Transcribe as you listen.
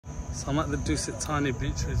So I'm at the Dusit Thani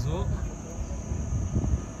Beach Resort.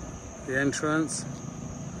 The entrance.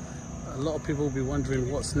 A lot of people will be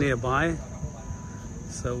wondering what's nearby.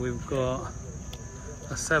 So we've got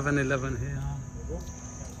a 7-Eleven here.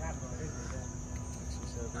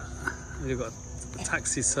 You've got a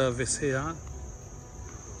taxi service here.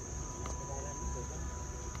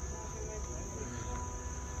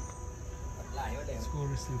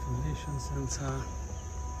 Tourist Information Center.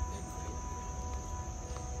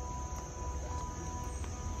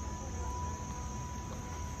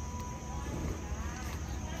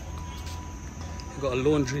 You've got a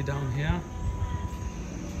laundry down here.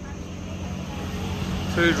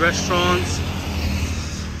 Food restaurants.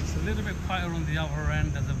 It's a little bit quieter on the other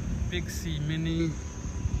end. There's a Big C Mini.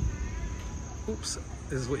 Oops,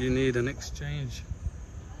 this is what you need, an exchange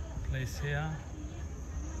place here.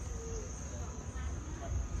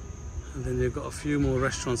 And then you've got a few more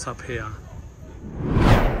restaurants up here.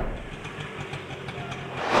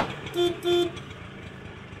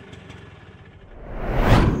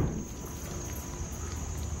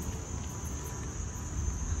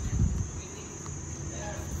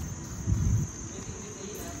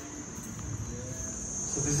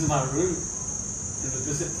 So this is my room in the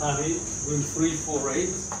Dusit Thani, room 348.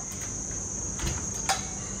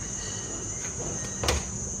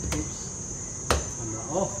 Oops, turn that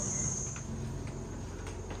off.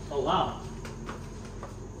 Oh wow.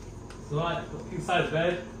 So right, got a king size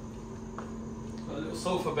bed, got a little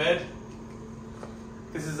sofa bed.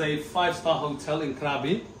 This is a 5-star hotel in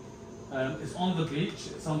Krabi. It's on the beach,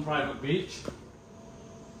 it's on private beach.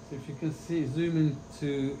 So if you can see, zoom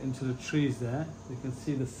into the trees there, you can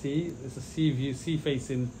see the sea. It's a sea view, sea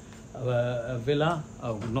facing a villa.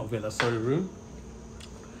 Oh, not villa, sorry, room.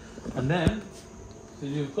 And then, so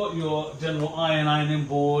you've got your general ironing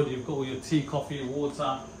board, you've got all your tea, coffee,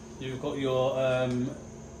 water, you've got your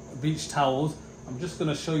beach towels. I'm just going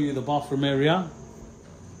to show you the bathroom area.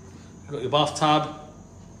 You've got your bathtub,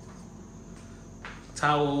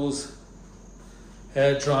 towels,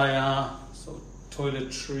 hair dryer,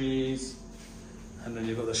 toiletries, and then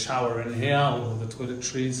you've got the shower in here, all the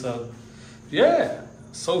toiletries. So yeah,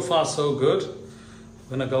 so far so good.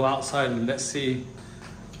 We're gonna go outside and let's see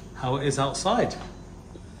how it is outside.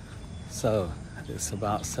 So it's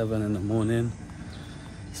about 7 in the morning.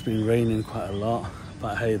 It's been raining quite a lot,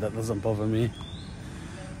 but hey, that doesn't bother me.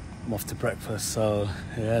 I'm off to breakfast, so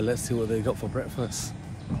yeah, let's see what they got for breakfast.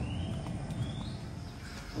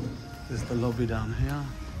 This is the lobby down here.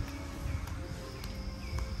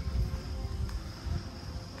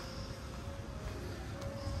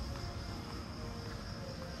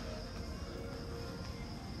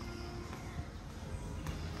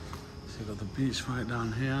 So you've got the beach right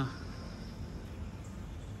down here.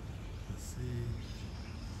 Let's see.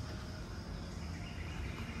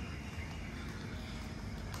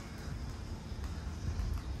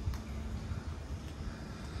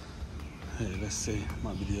 Hey, let's see.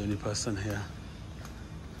 Might be the only person here.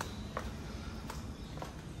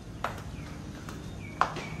 I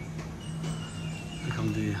think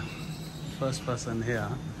I'm the first person here.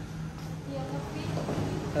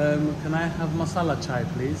 Can I have masala chai,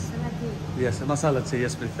 please? Masala tea. Yes, a masala tea.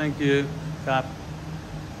 Yes, please. Thank you. Cap.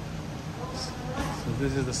 So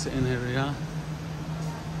this is the sitting area.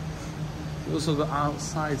 We also got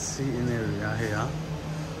outside seating area here.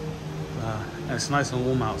 And it's nice and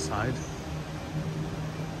warm outside.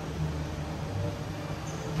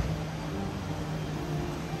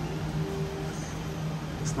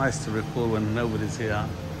 It's nice to record when nobody's here,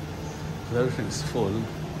 because everything's full.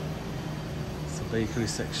 It's the bakery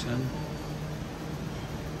section.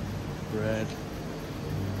 Bread.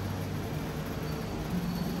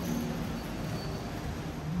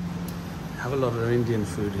 Have a lot of Indian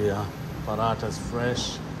food here. Parathas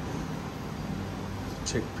fresh.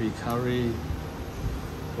 Chickpea curry.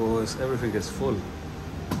 Oh, everything is full.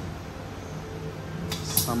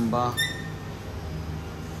 Samba.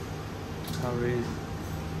 Curry.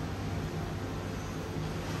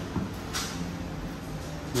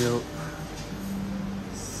 Milk,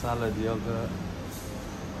 salad, yogurt,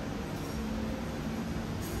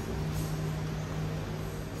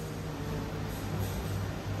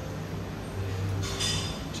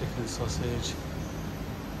 chicken sausage.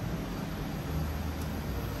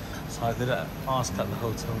 So I did ask at the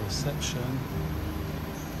hotel reception,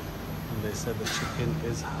 and they said the chicken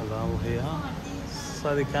is halal here.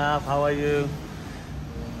 Sadikaf, how are you?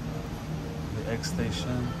 The egg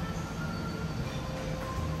station.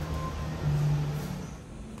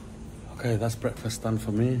 Okay, that's breakfast done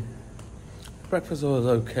for me. Breakfast was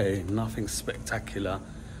okay, nothing spectacular,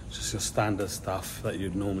 just your standard stuff that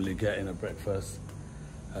you'd normally get in a breakfast.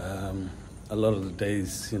 a lot of the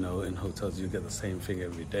days, you know, in hotels you get the same thing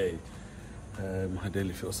every day. Ideally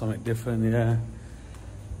if it was something different, yeah,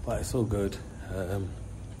 but it's all good.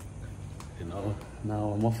 You know,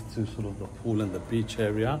 now I'm off to sort of the pool and the beach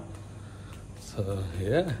area. So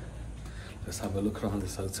yeah, let's have a look around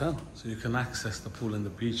this hotel. So you can access the pool and the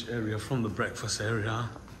beach area from the breakfast area.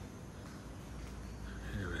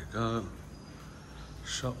 Here we go.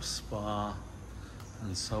 Shop, spa,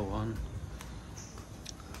 and so on.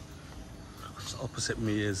 So opposite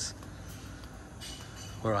me is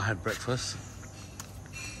where I had breakfast.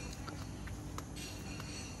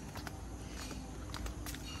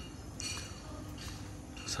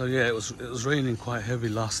 So yeah, it was raining quite heavy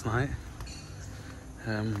last night,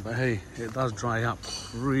 but hey, it does dry up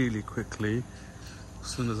really quickly as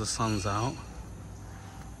soon as the sun's out.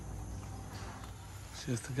 So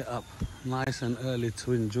you have to get up nice and early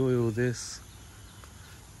to enjoy all this.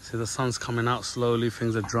 See, the sun's coming out slowly,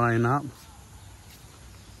 things are drying up.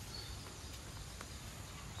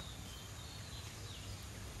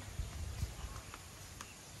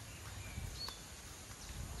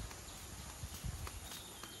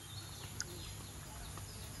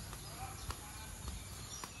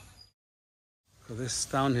 So this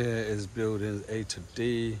down here is buildings A to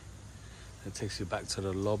D. It takes you back to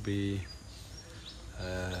the lobby.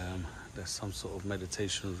 There's some sort of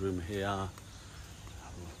meditation room here.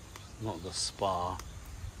 Not the spa.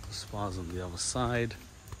 The spa's on the other side.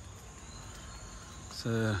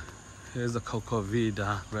 So here's the Coco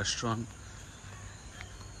Vida restaurant.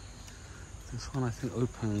 This one I think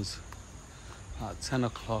opens at 10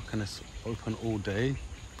 o'clock and it's open all day.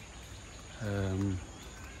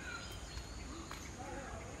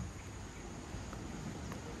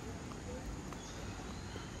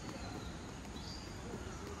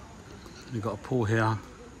 You've got a pool here.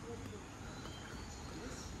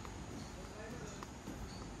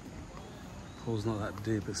 Pool's not that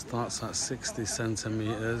deep. It starts at 60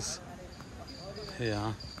 centimeters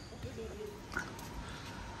here.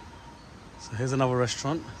 So here's another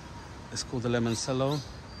restaurant. It's called the Lemoncello.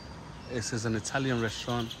 This is an Italian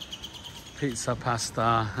restaurant. Pizza,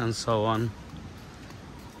 pasta, and so on.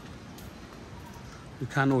 You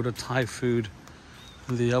can order Thai food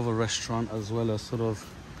in the other restaurant as well as sort of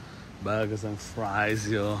burgers and fries,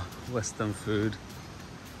 your Western food.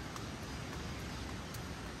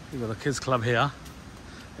 You've got a kids club here.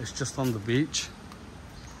 It's just on the beach.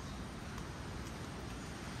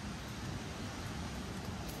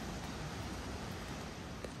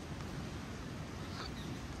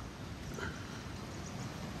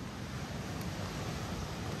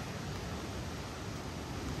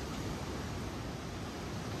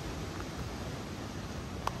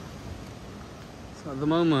 So at the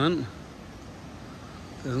moment,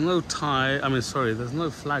 there's no there's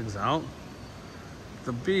no flags out.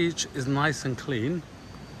 The beach is nice and clean.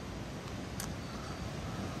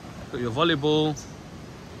 Got your volleyball.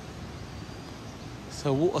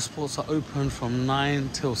 So water sports are open from 9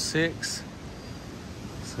 till 6.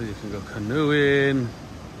 So you can go canoeing, you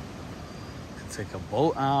can take a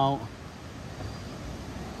boat out.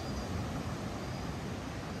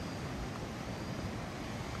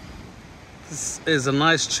 This is a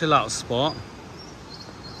nice chill out spot.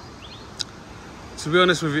 To be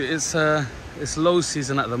honest with you, it's low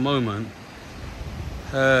season at the moment.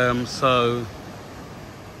 So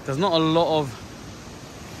there's not a lot of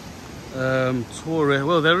tourists.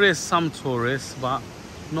 Well, there is some tourists, but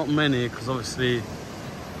not many, because obviously,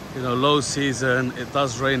 you know, low season, it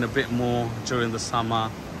does rain a bit more during the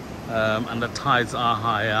summer, and the tides are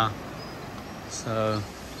higher. So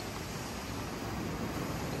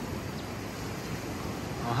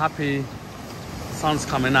I'm happy the sun's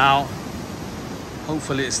coming out.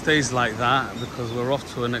 Hopefully it stays like that, because we're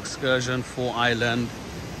off to an excursion, Fort Island,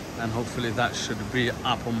 and hopefully that should be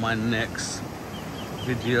up on my next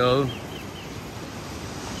video.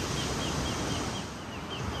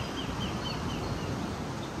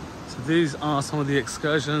 So these are some of the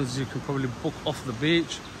excursions you can probably book off the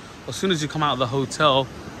beach. As soon as you come out of the hotel,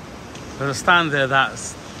 there's a stand there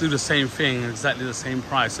that's do the same thing, exactly the same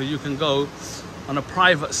price. So you can go on a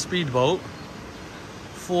private speedboat,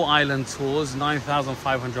 4 island tours,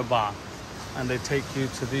 9,500 baht, and they take you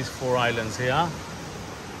to these 4 islands here.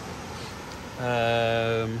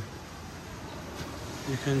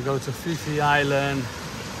 You can go to Fifi Island,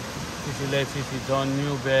 Fifi Le, Fifi Don,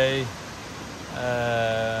 New Bay,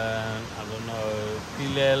 I don't know,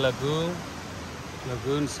 Pile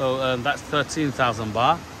Lagoon. So that's 13,000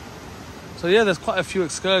 baht. So yeah, there's quite a few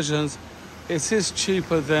excursions. It is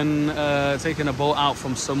cheaper than taking a boat out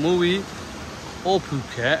from Samui or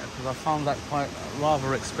Phuket, because I found that quite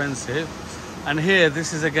rather expensive. And here,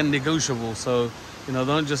 this is again negotiable. So, you know,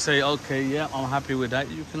 don't just say, okay, yeah, I'm happy with that.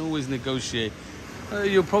 You can always negotiate.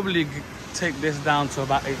 You'll probably take this down to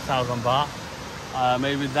about 8,000 baht.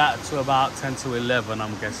 Maybe that to about 10 to 11,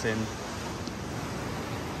 I'm guessing.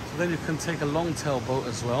 So then you can take a long tail boat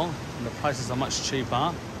as well. And the prices are much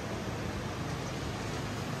cheaper.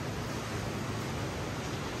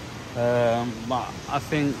 But I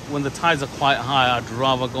think when the tides are quite high, I'd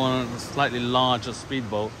rather go on a slightly larger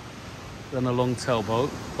speedboat than a long tail boat.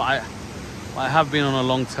 But I have been on a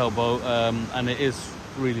long tail boat, and it is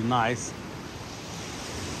really nice.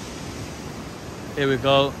 Here we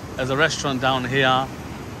go. There's a restaurant down here.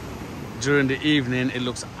 During the evening, it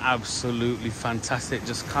looks absolutely fantastic.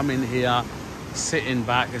 Just come in here, sitting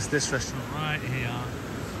back. It's this restaurant right here.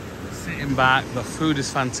 Sitting back. The food is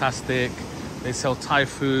fantastic. They sell Thai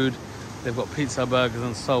food. They've got pizza, burgers,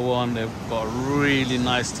 and so on. They've got really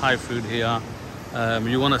nice Thai food here.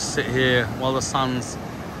 You want to sit here while the sun's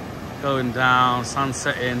going down, sun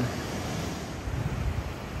setting.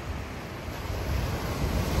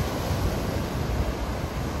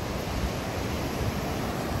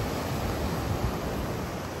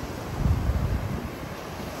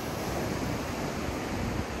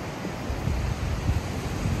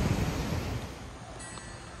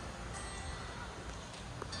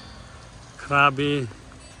 Krabi,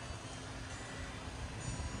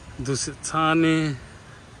 Dusit Thani.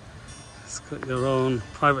 It's got your own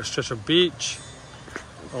private stretch of beach.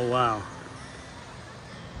 Oh wow.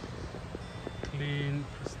 Clean,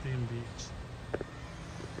 pristine beach.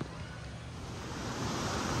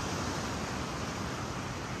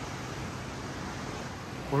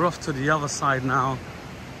 We're off to the other side now.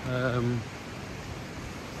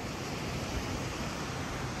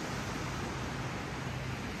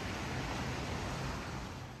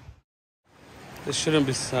 This shouldn't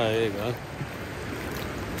be sad. There you go.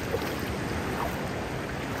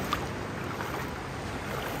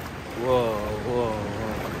 Whoa, whoa,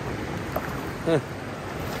 whoa.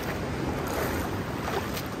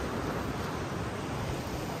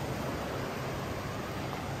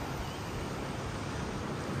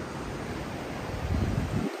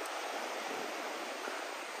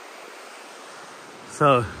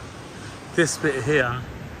 So, this bit here,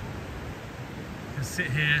 you can sit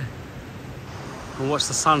here and watch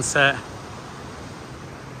the sunset.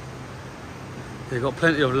 They've got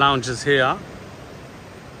plenty of lounges here.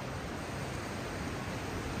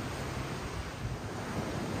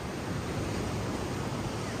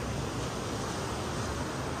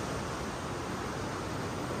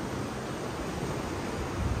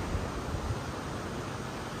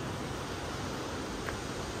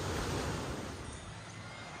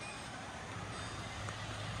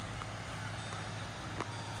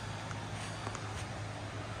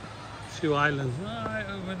 Few islands right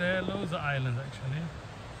over there, loads of islands actually.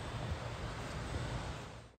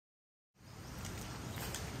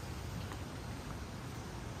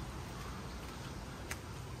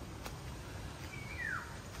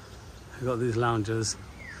 We've got these lounges,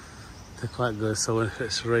 they're quite good, so if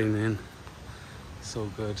it's raining, so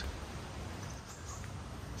good.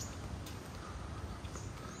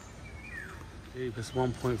 Deep is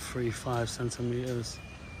 1.35 centimeters.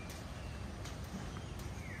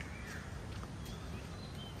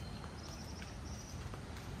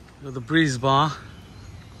 Got the breeze bar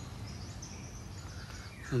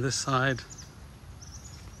on this side,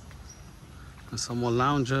 and some more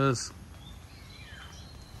lounges.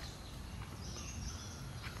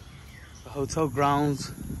 The hotel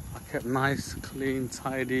grounds are kept nice, clean,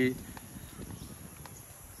 tidy.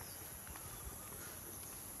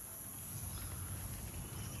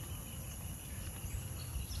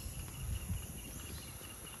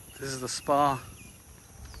 This is the spa.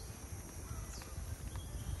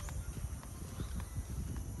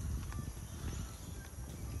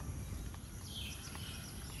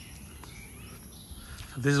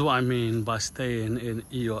 This is what I mean by staying in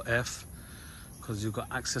E or F, because you've got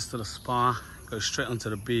access to the spa, go straight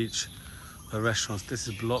onto the beach, the restaurants. This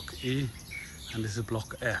is block E and this is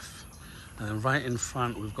block F. And then right in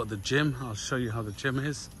front we've got the gym. I'll show you how the gym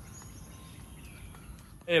is.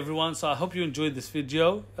 Hey everyone, so I hope you enjoyed this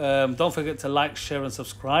video. Don't forget to like, share and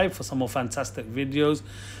subscribe for some more fantastic videos.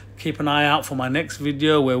 Keep an eye out for my next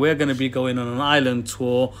video where we're going to be going on an island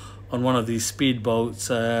tour on one of these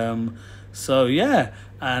speedboats. So yeah,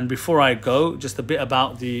 and before I go, just a bit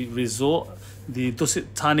about the resort, the Dusit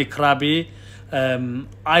Thani Krabi.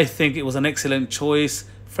 I think it was an excellent choice,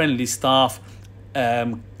 friendly staff,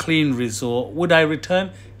 clean resort. Would I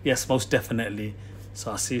return? Yes, most definitely.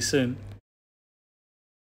 So I'll see you soon.